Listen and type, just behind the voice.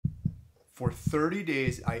For 30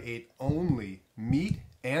 days, I ate only meat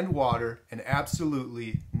and water and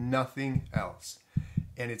absolutely nothing else.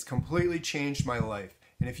 And it's completely changed my life.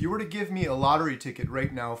 And if you were to give me a lottery ticket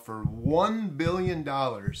right now for $1 billion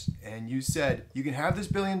and you said, you can have this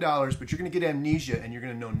 $1 billion, but you're going to get amnesia and you're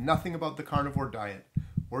going to know nothing about the carnivore diet,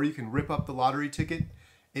 or you can rip up the lottery ticket,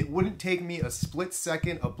 it wouldn't take me a split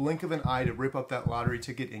second, a blink of an eye to rip up that lottery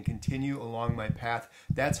ticket and continue along my path.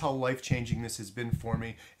 That's how life-changing this has been for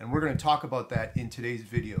me, and we're going to talk about that in today's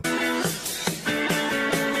video.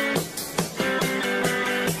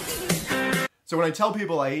 So when I tell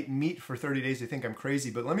people I ate meat for 30 days, they think I'm crazy,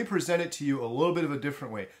 but let me present it to you a little bit of a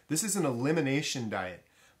different way. This is an elimination diet.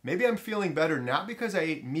 Maybe I'm feeling better not because I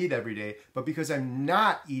ate meat every day, but because I'm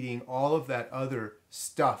not eating all of that other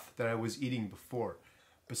stuff that I was eating before.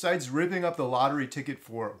 Besides ripping up the lottery ticket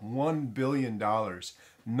for $1 billion,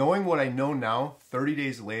 knowing what I know now, 30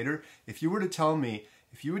 days later, if you were to tell me,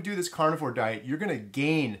 if you would do this carnivore diet, you're going to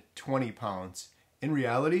gain 20 pounds. In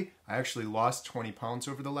reality, I actually lost 20 pounds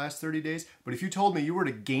over the last 30 days, but if you told me you were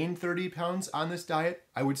to gain 30 pounds on this diet,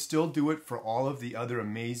 I would still do it for all of the other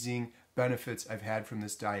amazing benefits I've had from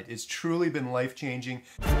this diet. It's truly been life-changing.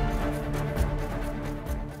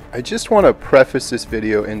 I just want to preface this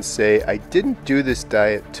video and say I didn't do this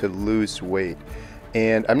diet to lose weight.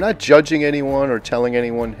 And I'm not judging anyone or telling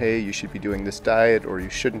anyone, hey, you should be doing this diet, or you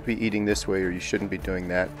shouldn't be eating this way, or you shouldn't be doing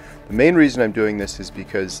that. The main reason I'm doing this is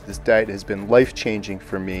because this diet has been life-changing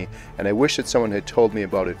for me, and I wish that someone had told me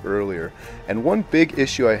about it earlier. And one big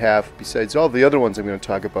issue I have, besides all the other ones I'm going to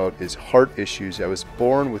talk about, is heart issues. I was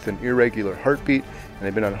born with an irregular heartbeat, and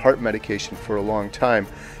I've been on heart medication for a long time.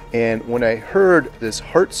 And when I heard this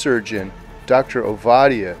heart surgeon, Dr.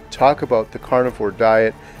 Ovadia, talk about the carnivore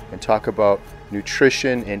diet and talk about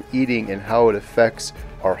nutrition and eating and how it affects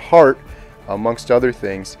our heart, amongst other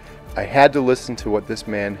things, I had to listen to what this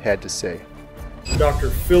man had to say. Dr.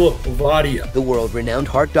 Philip Ovadia, the world-renowned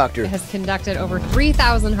heart doctor, has conducted over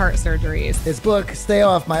 3,000 heart surgeries. His book, Stay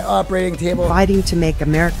Off My Operating Table, Fighting to Make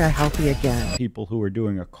America Healthy Again. People who are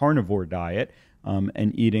doing a carnivore diet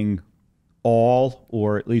and eating all,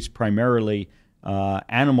 or at least primarily,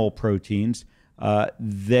 animal proteins,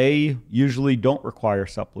 they usually don't require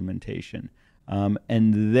supplementation.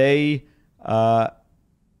 And they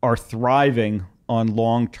are thriving on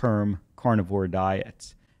long-term carnivore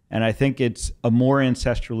diets. And I think it's a more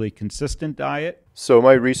ancestrally consistent diet. So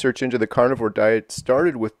my research into the carnivore diet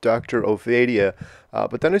started with Dr. Ovadia,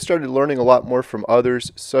 but then I started learning a lot more from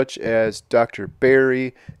others, such as Dr.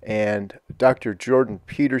 Barry and Dr. Jordan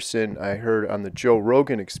Peterson. I heard on the Joe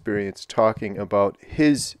Rogan Experience talking about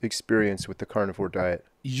his experience with the carnivore diet.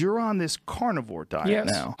 You're on this carnivore diet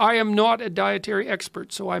now. I am not a dietary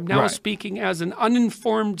expert, so I'm now speaking as an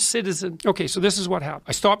uninformed citizen. Okay, so this is what happened.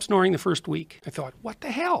 I stopped snoring the first week. I thought, what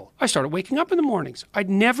the hell? I started waking up in the mornings. I'd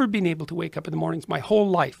never been able to wake up in the mornings my whole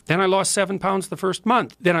life. Then I lost 7 pounds the first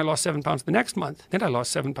month. Then I lost 7 pounds the next month. Then I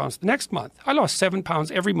lost 7 pounds the next month. I lost 7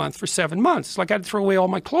 pounds every month for 7 months. It's like I had to throw away all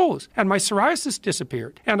my clothes. And my psoriasis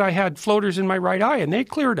disappeared. And I had floaters in my right eye, and they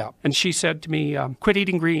cleared up. And she said to me, quit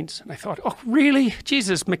eating greens. And I thought, oh, really?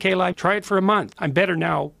 Jesus, Michaela, try it for a month. I'm better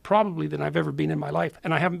now, probably, than I've ever been in my life.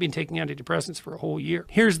 And I haven't been taking antidepressants for a whole year.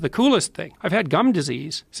 Here's the coolest thing. I've had gum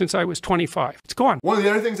disease since I was 25. It's gone. One of the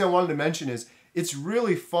other things I wanted to mention is it's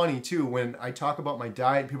really funny, too, when I talk about my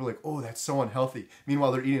diet, people are like, oh, that's so unhealthy.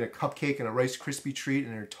 Meanwhile, they're eating a cupcake and a Rice Krispie treat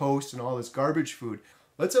and their toast and all this garbage food.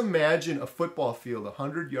 Let's imagine a football field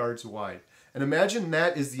 100 yards wide. And imagine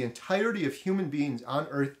that is the entirety of human beings on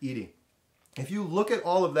Earth eating. If you look at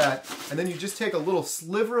all of that, and then you just take a little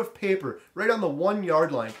sliver of paper right on the 1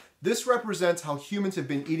 yard line, this represents how humans have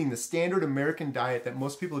been eating the standard American diet that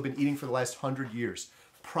most people have been eating for the last 100 years.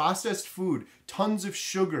 Processed food, tons of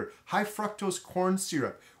sugar, high fructose corn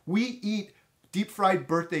syrup. We eat deep fried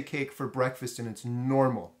birthday cake for breakfast and it's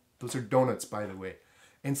normal. Those are donuts, by the way.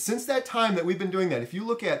 And since that time that we've been doing that, if you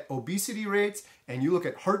look at obesity rates and you look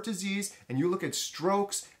at heart disease and you look at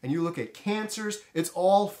strokes and you look at cancers, it's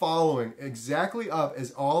all following exactly up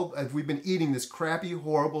as we've been eating this crappy,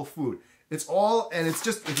 horrible food. It's all, and it's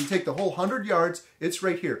just, if you take the whole 100 yards, it's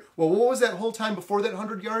right here. Well, what was that whole time before that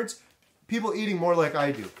 100 yards? People eating more like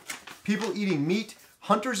I do. People eating meat,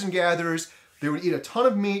 hunters and gatherers. They would eat a ton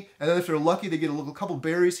of meat, and then if they're lucky, they get a couple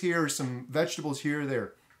berries here or some vegetables here or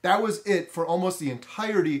there. That was it for almost the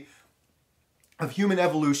entirety of human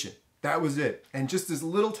evolution. That was it. And just this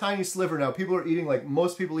little tiny sliver now, people are eating like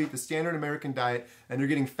most people eat the standard American diet, and they're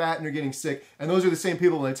getting fat and they're getting sick. And those are the same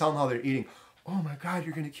people when I tell them how they're eating. Oh my God,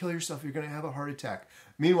 you're going to kill yourself. You're going to have a heart attack.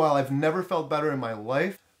 Meanwhile, I've never felt better in my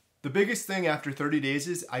life. The biggest thing after 30 days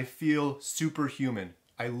is I feel superhuman.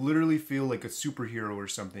 I literally feel like a superhero or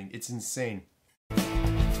something. It's insane.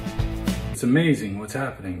 It's amazing what's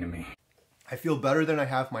happening to me. I feel better than I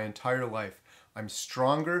have my entire life. I'm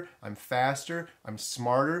stronger, I'm faster, I'm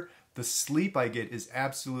smarter. The sleep I get is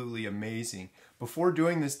absolutely amazing. Before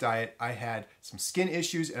doing this diet, I had some skin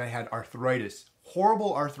issues and I had arthritis.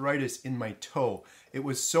 Horrible arthritis in my toe. It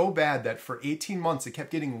was so bad that for 18 months it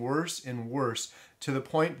kept getting worse and worse to the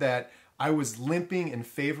point that I was limping and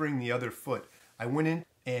favoring the other foot. I went in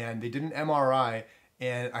and they did an MRI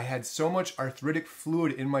and I had so much arthritic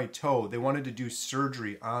fluid in my toe, they wanted to do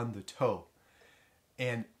surgery on the toe.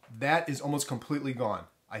 And that is almost completely gone.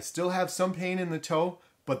 I still have some pain in the toe,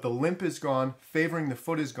 but the limp is gone, favoring the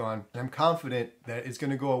foot is gone, and I'm confident that it's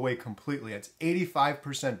going to go away completely. It's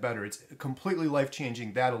 85% better. It's completely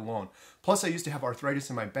life-changing, that alone. Plus, I used to have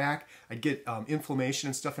arthritis in my back. I'd get inflammation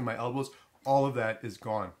and stuff in my elbows. All of that is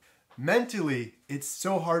gone. Mentally, it's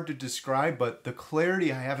so hard to describe, but the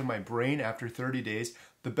clarity I have in my brain after 30 days,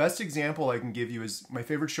 the best example I can give you is my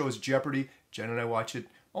favorite show is Jeopardy. Jen and I watch it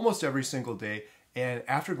almost every single day. And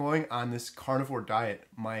after going on this carnivore diet,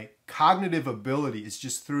 my cognitive ability is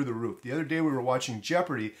just through the roof. The other day we were watching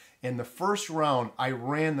Jeopardy, and the first round, I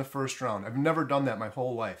ran the first round. I've never done that my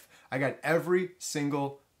whole life. I got every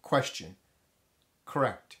single question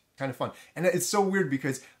correct. Kind of fun. And it's so weird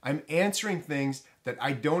because I'm answering things that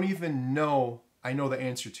I don't even know I know the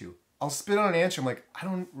answer to. I'll spit on an answer. I'm like, I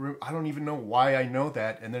don't even know why I know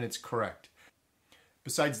that, and then it's correct.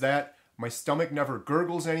 Besides that, my stomach never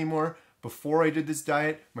gurgles anymore. Before I did this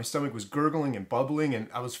diet, my stomach was gurgling and bubbling and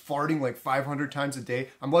I was farting like 500 times a day.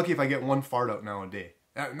 I'm lucky if I get one fart out now a day.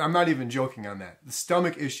 I'm not even joking on that. The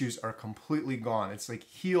stomach issues are completely gone. It's like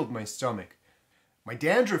healed my stomach. My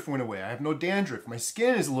dandruff went away. I have no dandruff. My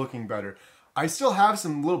skin is looking better. I still have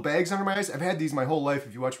some little bags under my eyes. I've had these my whole life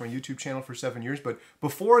if you watch my YouTube channel for 7 years. But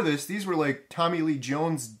before this, these were like Tommy Lee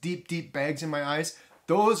Jones deep, deep bags in my eyes.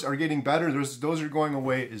 Those are getting better. Those are going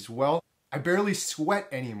away as well. I barely sweat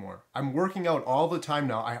anymore. I'm working out all the time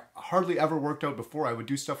now. I hardly ever worked out before. I would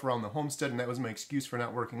do stuff around the homestead and that was my excuse for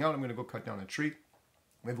not working out. I'm gonna go cut down a tree.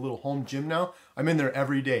 We have a little home gym now. I'm in there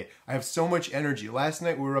every day. I have so much energy. Last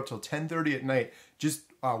night we were up till 10:30 at night just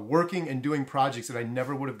working and doing projects that I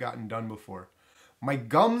never would have gotten done before. My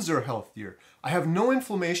gums are healthier. I have no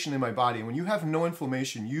inflammation in my body. And when you have no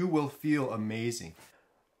inflammation, you will feel amazing.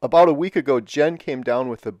 About a week ago, Jen came down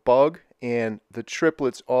with a bug and the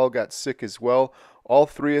triplets all got sick as well. All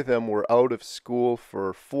three of them were out of school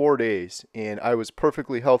for 4 days and I was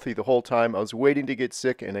perfectly healthy the whole time. I was waiting to get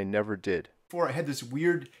sick and I never did. Before I had this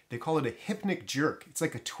weird, they call it a hypnic jerk. It's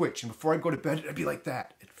like a twitch, and before I'd go to bed, it'd be like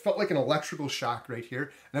that. It felt like an electrical shock right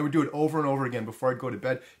here, and I would do it over and over again before I'd go to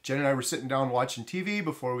bed. Jen and I were sitting down watching TV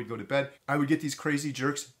before we'd go to bed. I would get these crazy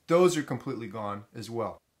jerks. Those are completely gone as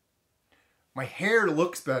well. My hair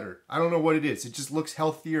looks better. I don't know what it is. It just looks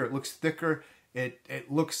healthier. It looks thicker. It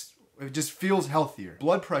just feels healthier.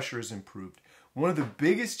 Blood pressure is improved. One of the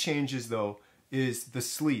biggest changes, though, is the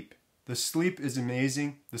sleep. The sleep is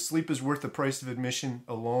amazing. The sleep is worth the price of admission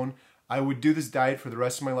alone. I would do this diet for the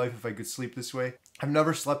rest of my life if I could sleep this way. I've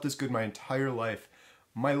never slept this good my entire life.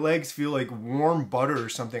 My legs feel like warm butter or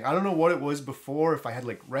something. I don't know what it was before, if I had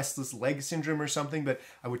like restless leg syndrome or something, but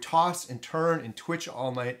I would toss and turn and twitch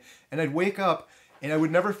all night, and I'd wake up and I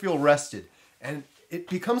would never feel rested. And it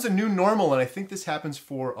becomes a new normal, and I think this happens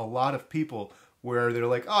for a lot of people where they're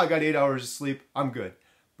like, oh, I got 8 hours of sleep, I'm good.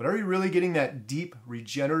 But are you really getting that deep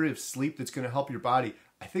regenerative sleep that's going to help your body?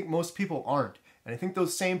 I think most people aren't. And I think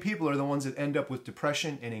those same people are the ones that end up with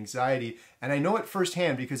depression and anxiety. And I know it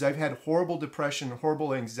firsthand because I've had horrible depression,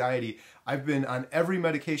 horrible anxiety. I've been on every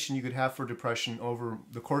medication you could have for depression over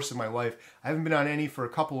the course of my life. I haven't been on any for a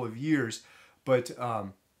couple of years. But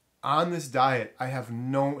on this diet, I have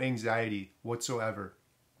no anxiety whatsoever.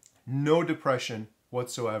 No depression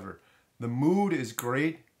whatsoever. The mood is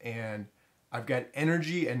great, and I've got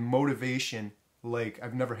energy and motivation like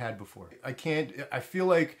I've never had before. I feel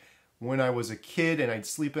like when I was a kid and I'd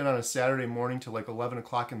sleep in on a Saturday morning till like 11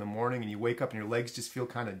 o'clock in the morning and you wake up and your legs just feel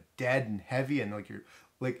kind of dead and heavy, and like you're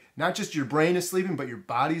like, not just your brain is sleeping, but your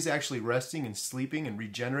body's actually resting and sleeping and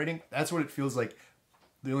regenerating. That's what it feels like.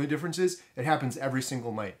 The only difference is it happens every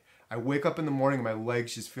single night. I wake up in the morning and my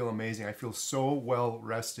legs just feel amazing. I feel so well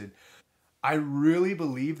rested. I really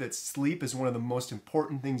believe that sleep is one of the most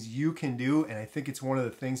important things you can do, and I think it's one of the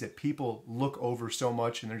things that people look over so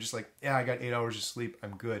much and they're just like, yeah, I got 8 hours of sleep,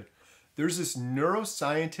 I'm good. There's this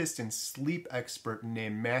neuroscientist and sleep expert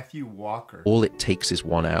named Matthew Walker. All it takes is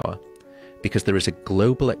 1 hour, because there is a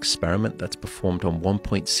global experiment that's performed on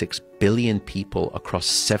 1.6 billion people across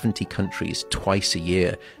 70 countries twice a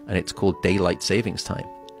year, and it's called daylight savings time.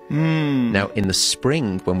 Now, in the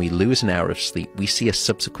spring, when we lose an hour of sleep, we see a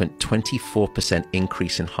subsequent 24%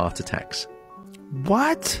 increase in heart attacks.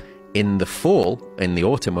 What? In the fall, in the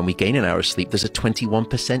autumn, when we gain an hour of sleep, there's a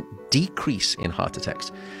 21% decrease in heart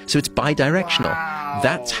attacks. So it's bidirectional. Wow.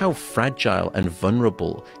 That's how fragile and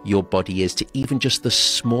vulnerable your body is to even just the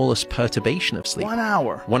smallest perturbation of sleep. 1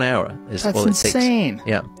 hour. 1 hour is That's all it takes. That's insane.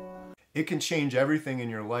 Yeah. It can change everything in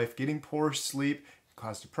your life. Getting poor sleep can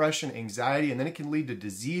cause depression, anxiety, and then it can lead to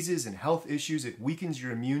diseases and health issues. It weakens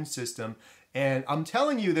your immune system. And I'm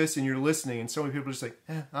telling you this and you're listening, and so many people are just like,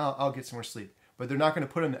 I'll get some more sleep. But they're not going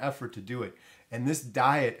to put in the effort to do it. And this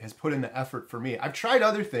diet has put in the effort for me. I've tried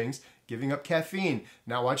other things, giving up caffeine,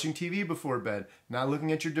 not watching TV before bed, not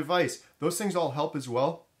looking at your device. Those things all help as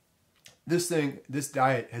well. This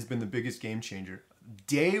diet has been the biggest game changer.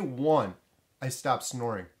 Day one, I stopped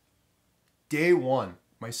snoring. Day one,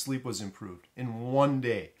 my sleep was improved in 1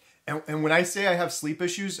 day. And when I say I have sleep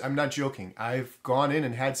issues, I'm not joking. I've gone in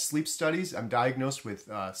and had sleep studies. I'm diagnosed with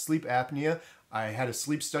sleep apnea. I had a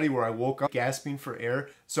sleep study where I woke up gasping for air.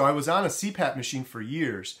 So I was on a CPAP machine for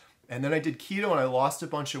years. And then I did keto and I lost a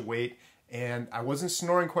bunch of weight. And I wasn't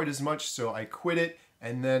snoring quite as much, so I quit it.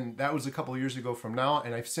 And then that was a couple of years ago from now.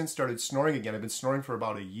 And I've since started snoring again. I've been snoring for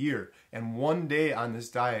about a year. And 1 day on this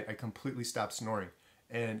diet, I completely stopped snoring.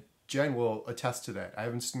 And Jen will attest to that. I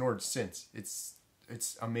haven't snored since. It's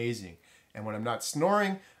amazing. And when I'm not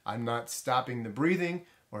snoring, I'm not stopping the breathing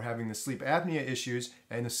or having the sleep apnea issues,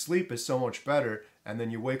 and the sleep is so much better. And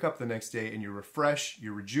then you wake up the next day and you're refreshed,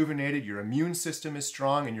 you're rejuvenated, your immune system is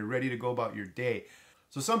strong, and you're ready to go about your day.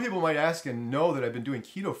 So some people might ask and know that I've been doing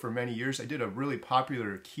keto for many years. I did a really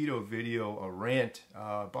popular keto video, a rant,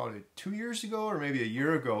 about 2 years ago or maybe a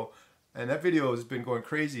year ago. And that video has been going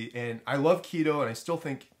crazy. And I love keto, and I still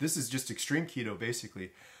think this is just extreme keto,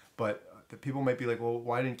 basically. But the people might be like, well,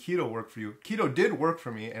 why didn't keto work for you? Keto did work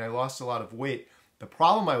for me, and I lost a lot of weight. The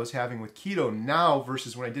problem I was having with keto now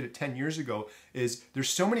versus when I did it 10 years ago is there's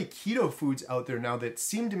so many keto foods out there now that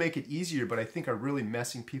seem to make it easier, but I think are really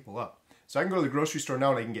messing people up. So I can go to the grocery store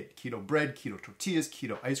now and I can get keto bread, keto tortillas,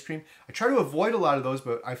 keto ice cream. I try to avoid a lot of those,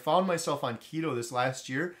 but I found myself on keto this last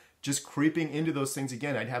year, just creeping into those things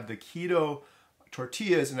again. I'd have the keto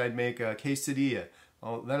tortillas and I'd make a quesadilla.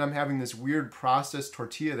 Well, then I'm having this weird processed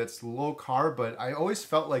tortilla that's low carb, but I always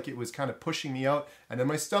felt like it was kind of pushing me out, and then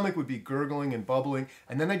my stomach would be gurgling and bubbling,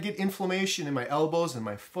 and then I'd get inflammation in my elbows and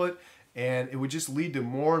my foot, and it would just lead to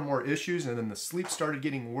more and more issues, and then the sleep started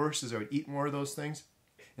getting worse as I would eat more of those things.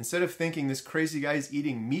 Instead of thinking this crazy guy's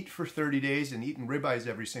eating meat for 30 days and eating ribeyes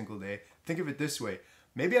every single day, think of it this way.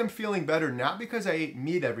 Maybe I'm feeling better not because I ate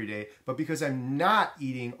meat every day, but because I'm not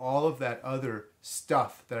eating all of that other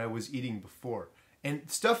stuff that I was eating before.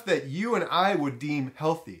 And stuff that you and I would deem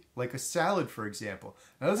healthy, like a salad, for example.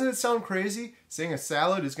 Now, doesn't it sound crazy saying a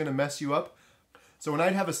salad is going to mess you up? So when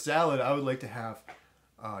I'd have a salad, I would like to have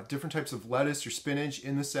different types of lettuce or spinach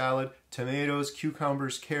in the salad, tomatoes,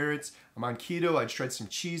 cucumbers, carrots. I'm on keto, I'd shred some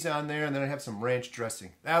cheese on there, and then I'd have some ranch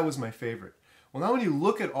dressing. That was my favorite. Well, now when you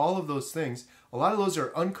look at all of those things, a lot of those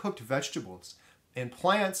are uncooked vegetables. And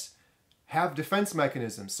plants have defense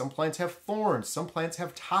mechanisms. Some plants have thorns. Some plants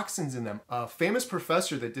have toxins in them. A famous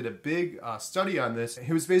professor that did a big study on this,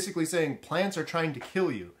 he was basically saying plants are trying to kill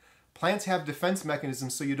you. Plants have defense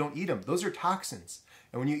mechanisms so you don't eat them. Those are toxins.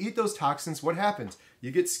 And when you eat those toxins, what happens?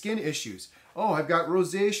 You get skin issues. Oh, I've got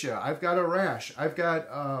rosacea. I've got a rash. I've got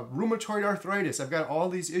rheumatoid arthritis. I've got all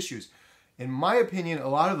these issues. In my opinion, a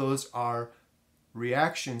lot of those are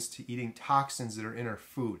reactions to eating toxins that are in our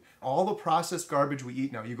food. All the processed garbage we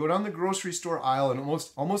eat now, you go down the grocery store aisle and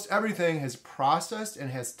almost everything has processed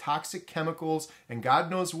and has toxic chemicals and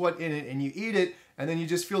God knows what in it, and you eat it and then you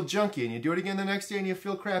just feel junky, and you do it again the next day and you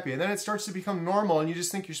feel crappy, and then it starts to become normal and you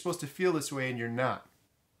just think you're supposed to feel this way and you're not.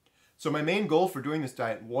 So my main goal for doing this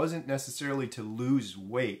diet wasn't necessarily to lose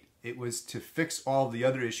weight. It was to fix all the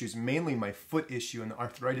other issues, mainly my foot issue and the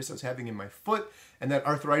arthritis I was having in my foot, and that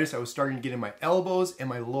arthritis I was starting to get in my elbows and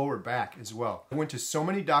my lower back as well. I went to so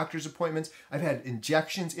many doctor's appointments. I've had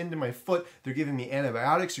injections into my foot. They're giving me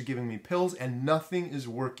antibiotics, they're giving me pills, and nothing is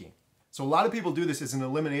working. So a lot of people do this as an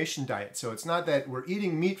elimination diet. So it's not that we're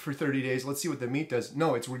eating meat for 30 days, let's see what the meat does.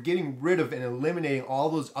 No, it's we're getting rid of and eliminating all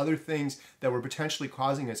those other things that were potentially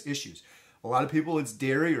causing us issues. A lot of people it's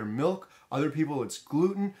dairy or milk. Other people it's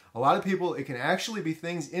gluten. A lot of people it can actually be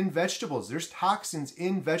things in vegetables. There's toxins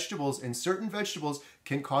in vegetables, and certain vegetables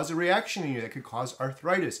can cause a reaction in you that could cause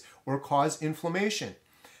arthritis or cause inflammation.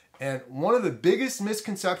 And one of the biggest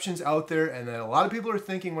misconceptions out there, and that a lot of people are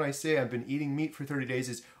thinking when I say I've been eating meat for 30 days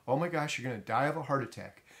is, oh my gosh, you're going to die of a heart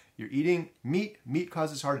attack. You're eating meat, meat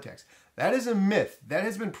causes heart attacks. That is a myth. That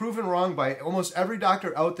has been proven wrong by almost every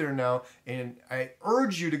doctor out there now, and I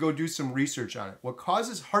urge you to go do some research on it. What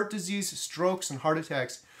causes heart disease, strokes, and heart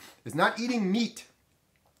attacks is not eating meat.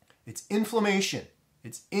 It's inflammation.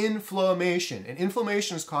 It's inflammation. And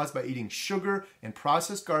inflammation is caused by eating sugar and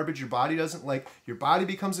processed garbage your body doesn't like. Your body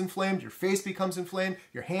becomes inflamed, your face becomes inflamed,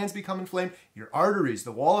 your hands become inflamed, your arteries,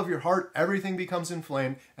 the wall of your heart, everything becomes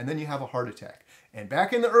inflamed, and then you have a heart attack. And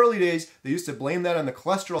back in the early days, they used to blame that on the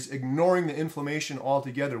cholesterol, ignoring the inflammation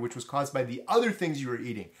altogether, which was caused by the other things you were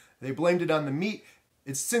eating. They blamed it on the meat.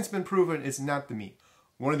 It's since been proven it's not the meat.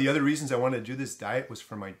 One of the other reasons I wanted to do this diet was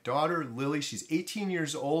for my daughter, Lily. She's 18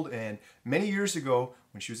 years old, and many years ago,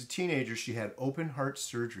 when she was a teenager, she had open heart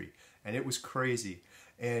surgery, and it was crazy.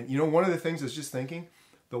 And you know, one of the things I was just thinking,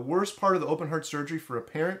 the worst part of the open heart surgery for a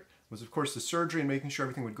parent was, of course, the surgery and making sure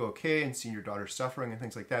everything would go okay and seeing your daughter suffering and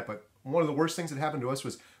things like that. But one of the worst things that happened to us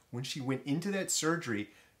was when she went into that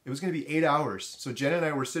surgery, it was going to be 8 hours. So Jen and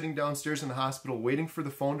I were sitting downstairs in the hospital waiting for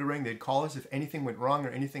the phone to ring. They'd call us if anything went wrong or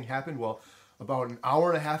anything happened. Well, about an hour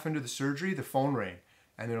and a half into the surgery, the phone rang.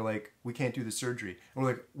 And they're like, we can't do the surgery. And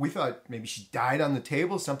we're like, we thought maybe she died on the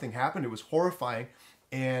table, something happened. It was horrifying.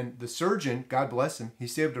 And the surgeon, God bless him, he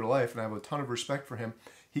saved her life, and I have a ton of respect for him.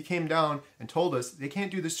 He came down and told us they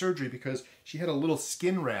can't do the surgery because she had a little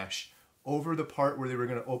skin rash over the part where they were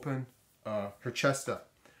going to open her chest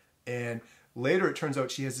up. And later it turns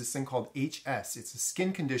out she has this thing called HS. It's a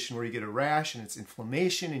skin condition where you get a rash and it's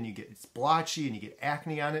inflammation and it's blotchy and you get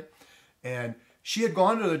acne on it. And she had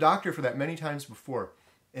gone to the doctor for that many times before.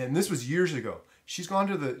 And this was years ago. She's gone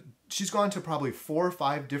to probably 4 or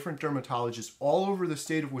 5 different dermatologists all over the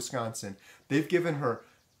state of Wisconsin. They've given her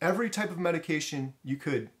every type of medication you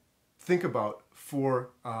could think about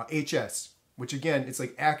for HS, which again, it's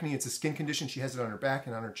like acne. It's a skin condition. She has it on her back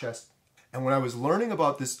and on her chest. And when I was learning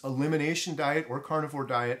about this elimination diet or carnivore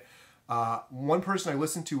diet, one person I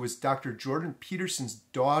listened to was Dr. Jordan Peterson's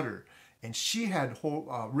daughter. And she had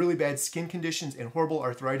really bad skin conditions and horrible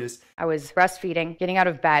arthritis. I was breastfeeding, getting out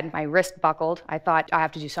of bed, my wrist buckled. I thought, I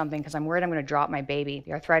have to do something because I'm worried I'm going to drop my baby.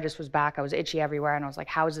 The arthritis was back, I was itchy everywhere, and I was like,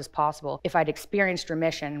 how is this possible? If I'd experienced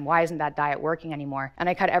remission, why isn't that diet working anymore? And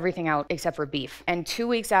I cut everything out except for beef. And 2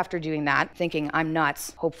 weeks after doing that, thinking I'm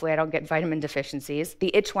nuts, hopefully I don't get vitamin deficiencies,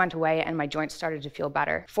 the itch went away and my joints started to feel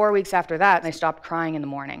better. 4 weeks after that, I stopped crying in the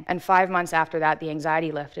morning. And 5 months after that, the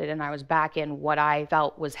anxiety lifted and I was back in what I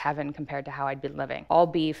felt was heaven compared to how I'd been living. All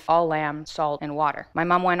beef, all lamb, salt, and water. My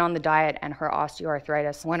mom went on the diet and her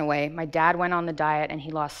osteoarthritis went away. My dad went on the diet and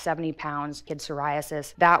he lost 70 pounds, he had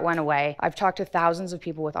psoriasis. That went away. I've talked to thousands of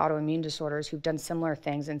people with autoimmune disorders who've done similar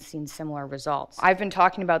things and seen similar results. I've been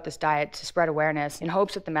talking about this diet to spread awareness in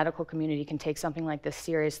hopes that the medical community can take something like this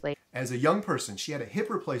seriously. As a young person, she had a hip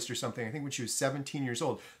replaced or something, I think when she was 17 years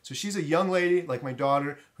old. So she's a young lady like my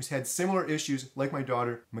daughter who's had similar issues like my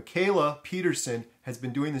daughter. Michaela Peterson has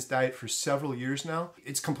been doing this diet for several years now.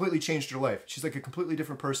 It's completely changed her life. She's like a completely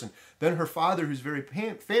different person. Then her father, who's very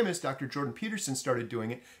famous, Dr. Jordan Peterson, started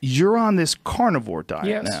doing it. You're on this carnivore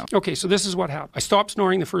diet now. Okay, so this is what happened. I stopped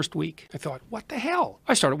snoring the first week. I thought, what the hell?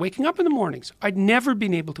 I started waking up in the mornings. I'd never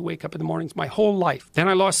been able to wake up in the mornings my whole life. Then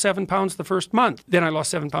I lost 7 pounds the first month. Then I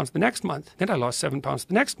lost 7 pounds the next month. Then I lost 7 pounds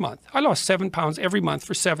the next month. I lost 7 pounds every month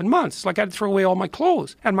for 7 months. It's like I had to throw away all my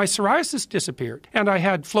clothes. And my psoriasis disappeared. And I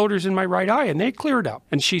had floaters in my right eye and they cleared up.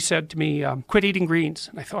 And she said to me, quit eating greens.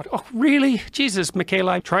 And I thought, oh, really? Jesus,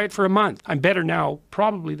 Michaela, try it for a month. I'm better now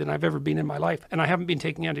probably than I've ever been in my life. And I haven't been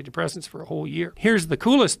taking antidepressants for a whole year. Here's the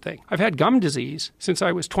coolest thing. I've had gum disease since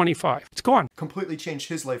I was 25. It's gone. Completely changed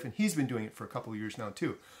his life, and he's been doing it for a couple of years now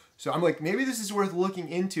too. So I'm like, maybe this is worth looking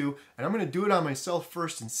into, and I'm going to do it on myself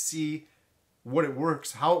first and see what it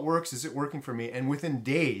works, how it works, is it working for me? And within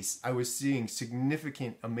days, I was seeing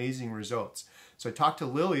significant, amazing results. So I talked to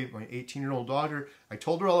Lily, my 18-year-old daughter. I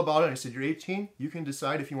told her all about it. I said, you're 18. You can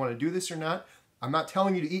decide if you want to do this or not. I'm not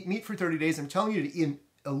telling you to eat meat for 30 days. I'm telling you to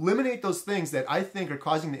eliminate those things that I think are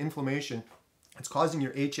causing the inflammation. It's causing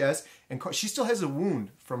your HS. And she still has a wound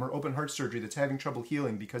from her open heart surgery that's having trouble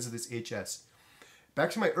healing because of this HS. Back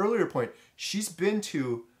to my earlier point, she's been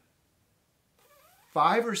to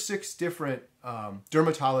 5 or 6 different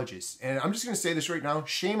dermatologists. And I'm just going to say this right now.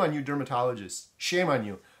 Shame on you, dermatologists. Shame on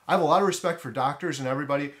you. I have a lot of respect for doctors and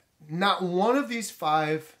everybody. Not one of these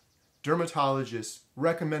 5 dermatologists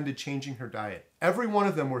recommended changing her diet. Every one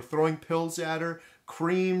of them were throwing pills at her,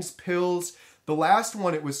 creams, pills. The last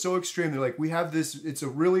one, it was so extreme. They're like, we have this, it's a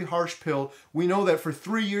really harsh pill. We know that for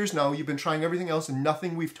 3 years now, you've been trying everything else and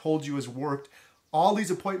nothing we've told you has worked. All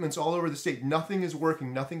these appointments all over the state, nothing is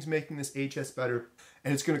working. Nothing's making this HS better.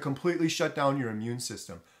 And it's going to completely shut down your immune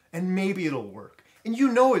system. And maybe it'll work. And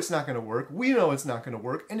you know it's not going to work. We know it's not going to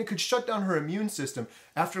work. And it could shut down her immune system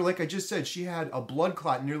after, like I just said, she had a blood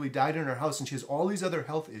clot, nearly died in her house, and she has all these other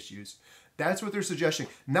health issues. That's what they're suggesting.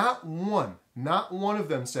 Not one of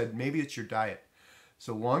them said, maybe it's your diet.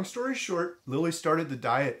 So long story short, Lily started the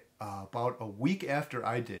diet about a week after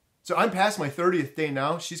I did. So I'm past my 30th day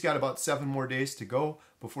now. She's got about 7 more days to go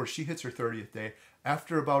before she hits her 30th day.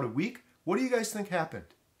 After about a week, what do you guys think happened?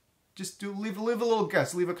 Just leave a little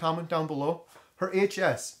guess. Leave a comment down below. Her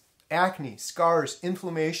HS, acne, scars,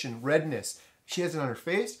 inflammation, redness. She has it on her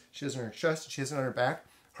face. She has it on her chest. She has it on her back.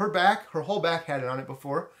 Her whole back had it on it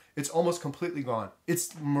before. It's almost completely gone.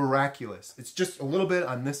 It's miraculous. It's just a little bit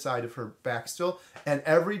on this side of her back still. And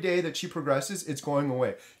every day that she progresses, it's going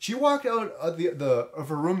away. She walked out of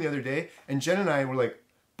her room the other day, and Jen and I were like,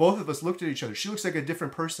 both of us looked at each other. She looks like a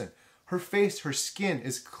different person. Her face, her skin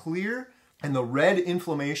is clear, and the red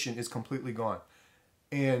inflammation is completely gone.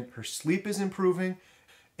 And her sleep is improving,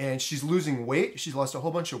 and she's losing weight. She's lost a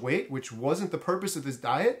whole bunch of weight, which wasn't the purpose of this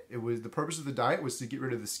diet. The purpose of the diet was to get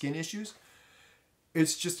rid of the skin issues.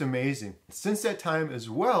 It's just amazing. Since that time as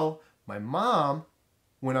well, my mom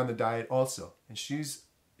went on the diet also. And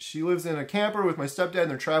she lives in a camper with my stepdad,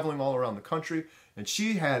 and they're traveling all around the country. And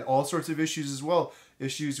she had all sorts of issues as well.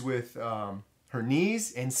 Issues with her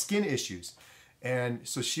knees and skin issues. And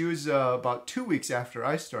so she was about 2 weeks after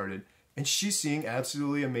I started, and she's seeing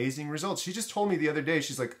absolutely amazing results. She just told me the other day,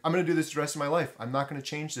 she's like, I'm going to do this the rest of my life. I'm not going to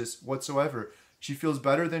change this whatsoever. She feels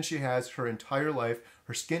better than she has her entire life.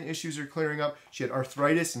 Her skin issues are clearing up. She had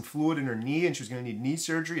arthritis and fluid in her knee, and she was going to need knee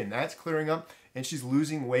surgery, and that's clearing up. And she's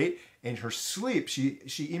losing weight. And her sleep, she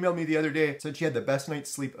emailed me the other day, said she had the best night's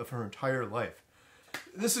sleep of her entire life.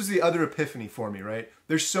 This is the other epiphany for me, right?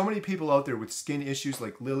 There's so many people out there with skin issues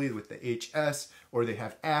like Lily with the HS, or they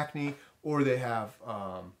have acne, or they have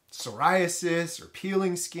psoriasis, or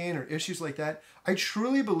peeling skin, or issues like that. I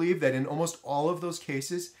truly believe that in almost all of those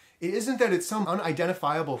cases, it isn't that it's some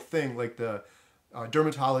unidentifiable thing like the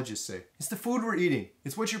dermatologists say. It's the food we're eating.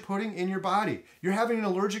 It's what you're putting in your body. You're having an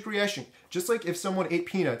allergic reaction. Just like if someone ate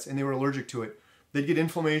peanuts and they were allergic to it, they'd get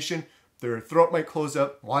inflammation, their throat might close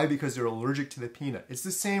up. Why? Because they're allergic to the peanut. It's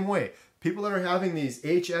the same way. People that are having these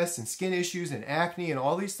HS and skin issues and acne and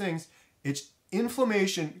all these things, it's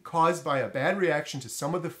inflammation caused by a bad reaction to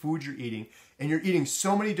some of the food you're eating, and you're eating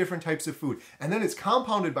so many different types of food. And then it's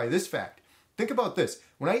compounded by this fact. Think about this.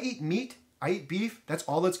 When I eat meat, I eat beef, that's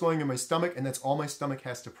all that's going in my stomach, and that's all my stomach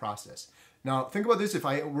has to process. Now, think about this. If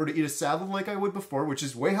I were to eat a salad like I would before, which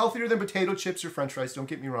is way healthier than potato chips or french fries, don't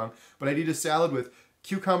get me wrong, but I'd eat a salad with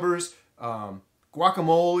cucumbers,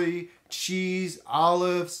 guacamole, cheese,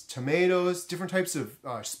 olives, tomatoes, different types of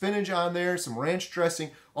spinach on there, some ranch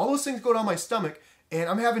dressing. All those things go down my stomach, and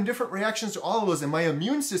I'm having different reactions to all of those, and my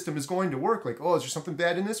immune system is going to work. Like, oh, is there something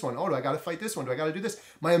bad in this one? Oh, do I got to fight this one? Do I got to do this?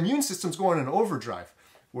 My immune system's going in overdrive.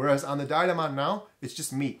 Whereas on the diet I'm on now, it's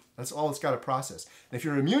just meat. That's all it's got to process. And if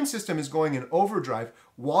your immune system is going in overdrive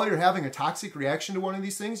while you're having a toxic reaction to one of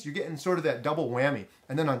these things, you're getting sort of that double whammy.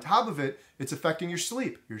 And then on top of it, it's affecting your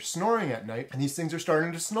sleep. You're snoring at night, and these things are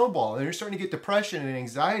starting to snowball, and you're starting to get depression and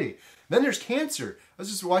anxiety. Then there's cancer. I was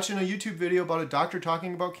just watching a YouTube video about a doctor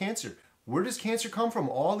talking about cancer. Where does cancer come from?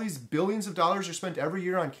 All these billions of dollars are spent every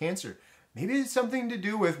year on cancer. Maybe it's something to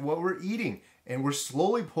do with what we're eating. And we're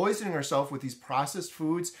slowly poisoning ourselves with these processed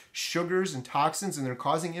foods, sugars, and toxins, and they're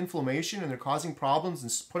causing inflammation, and they're causing problems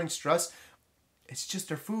and putting stress. It's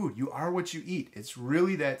just our food. You are what you eat. It's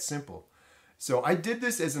really that simple. So I did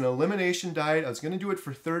this as an elimination diet. I was going to do it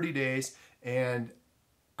for 30 days, and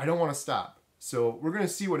I don't want to stop. So we're going to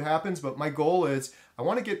see what happens, but my goal is I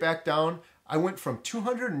want to get back down. I went from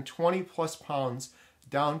 220 plus pounds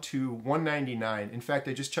down to 199. In fact,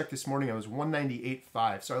 I just checked this morning, I was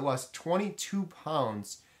 198.5. So I lost 22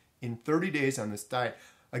 pounds in 30 days on this diet.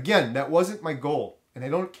 Again, that wasn't my goal, and I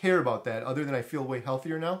don't care about that other than I feel way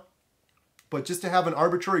healthier now. But just to have an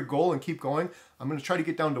arbitrary goal and keep going, I'm going to try to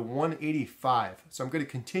get down to 185. So I'm going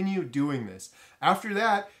to continue doing this. After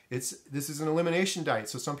that, this is an elimination diet.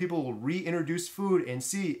 So some people will reintroduce food and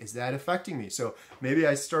see, is that affecting me? So maybe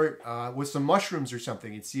I start with some mushrooms or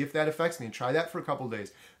something and see if that affects me, and try that for a couple of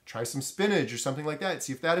days. Try some spinach or something like that,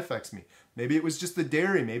 see if that affects me. Maybe it was just the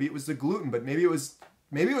dairy, maybe it was the gluten, but maybe it was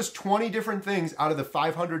 20 different things out of the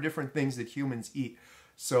 500 different things that humans eat.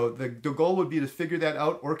 So the goal would be to figure that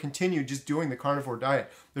out or continue just doing the carnivore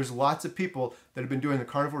diet. There's lots of people that have been doing the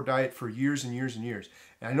carnivore diet for years and years and years.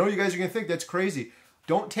 And I know you guys are going to think that's crazy.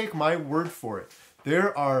 Don't take my word for it.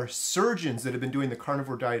 There are surgeons that have been doing the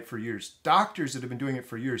carnivore diet for years, doctors that have been doing it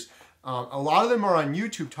for years. A lot of them are on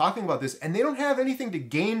YouTube talking about this, and they don't have anything to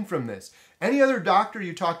gain from this. Any other doctor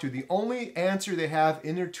you talk to, the only answer they have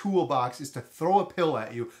in their toolbox is to throw a pill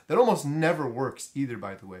at you. That almost never works either,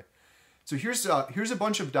 by the way. So here's a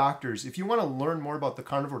bunch of doctors. If you want to learn more about the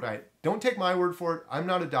carnivore diet, don't take my word for it. I'm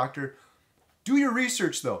not a doctor. Do your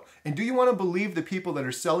research though. And do you want to believe the people that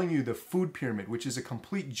are selling you the food pyramid, which is a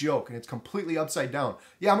complete joke and it's completely upside down?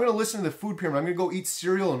 Yeah, I'm going to listen to the food pyramid. I'm going to go eat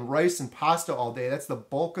cereal and rice and pasta all day. That's the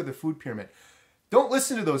bulk of the food pyramid. Don't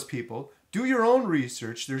listen to those people. Do your own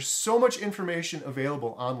research. There's so much information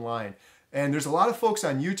available online. And there's a lot of folks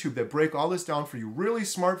on YouTube that break all this down for you. Really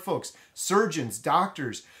smart folks. Surgeons,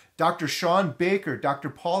 doctors, Dr. Sean Baker,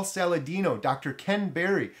 Dr. Paul Saladino, Dr. Ken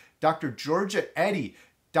Berry, Dr. Georgia Eddy,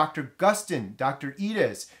 Dr. Gustin, Dr.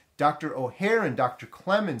 Edez, Dr. O'Haran, Dr.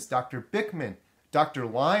 Clemens, Dr. Bickman, Dr.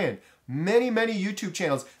 Lyon, many YouTube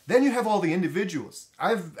channels. Then you have all the individuals.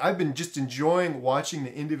 I've been just enjoying watching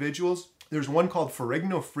the individuals. There's one called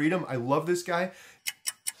Ferrigno Freedom. I love this guy.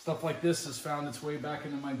 Stuff like this has found its way back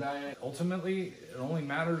into my diet. Ultimately, it only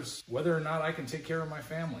matters whether or not I can take care of my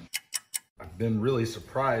family. I've been really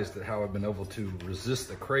surprised at how I've been able to resist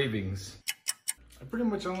the cravings. I pretty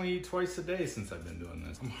much only eat twice a day since I've been doing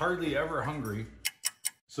this. I'm hardly ever hungry.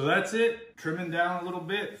 So that's it. Trimming down a little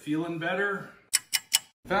bit, feeling better.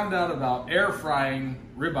 Found out about air frying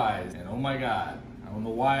ribeyes, and oh my God, I don't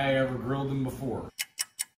know why I ever grilled them before.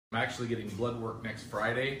 I'm actually getting blood work next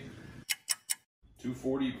Friday.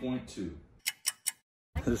 240.2.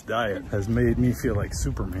 This diet has made me feel like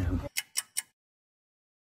Superman.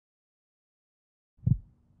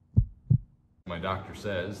 My doctor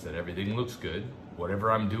says that everything looks good.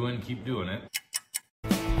 Whatever I'm doing, keep doing it.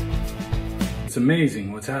 It's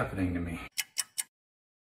amazing what's happening to me.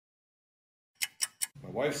 My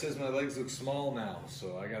wife says my legs look small now,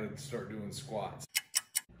 so I gotta start doing squats.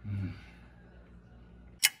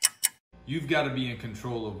 You've got to be in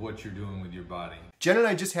control of what you're doing with your body. Jen and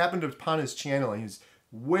I just happened upon his channel, and he's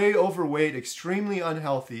way overweight, extremely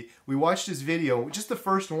unhealthy. We watched his video, just the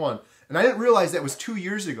first one, and I didn't realize that was 2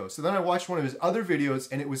 years ago. So then I watched one of his other videos,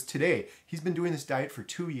 and it was today. He's been doing this diet for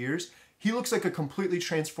 2 years. He looks like a completely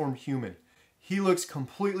transformed human. He looks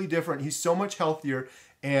completely different. He's so much healthier,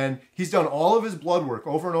 and he's done all of his blood work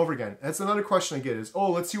over and over again. That's another question I get is,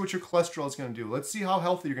 oh, let's see what your cholesterol is going to do. Let's see how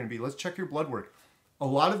healthy you're going to be. Let's check your blood work. A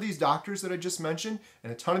lot of these doctors that I just mentioned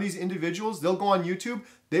and a ton of these individuals, they'll go on YouTube,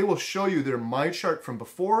 they will show you their my chart from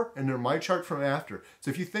before and their my chart from after. So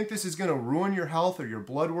if you think this is going to ruin your health or your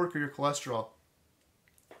blood work or your cholesterol,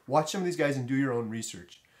 watch some of these guys and do your own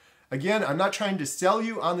research. Again, I'm not trying to sell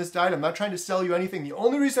you on this diet. I'm not trying to sell you anything. The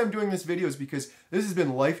only reason I'm doing this video is because this has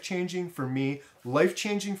been life-changing for me,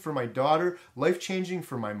 life-changing for my daughter, life-changing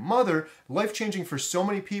for my mother, life-changing for so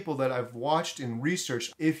many people that I've watched and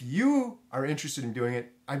researched. If you are interested in doing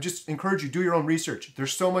it, I just encourage you to do your own research.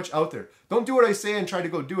 There's so much out there. Don't do what I say and try to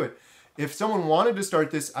go do it. If someone wanted to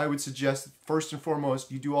start this, I would suggest first and foremost,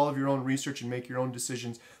 you do all of your own research and make your own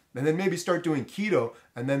decisions, and then maybe start doing keto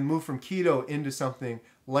and then move from keto into something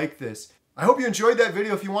like this. I hope you enjoyed that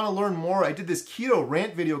video. If you want to learn more, I did this keto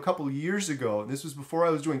rant video a couple of years ago. This was before I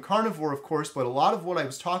was doing carnivore, of course, but a lot of what I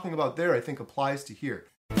was talking about there I think applies to here.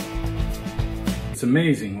 It's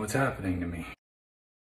amazing what's happening to me.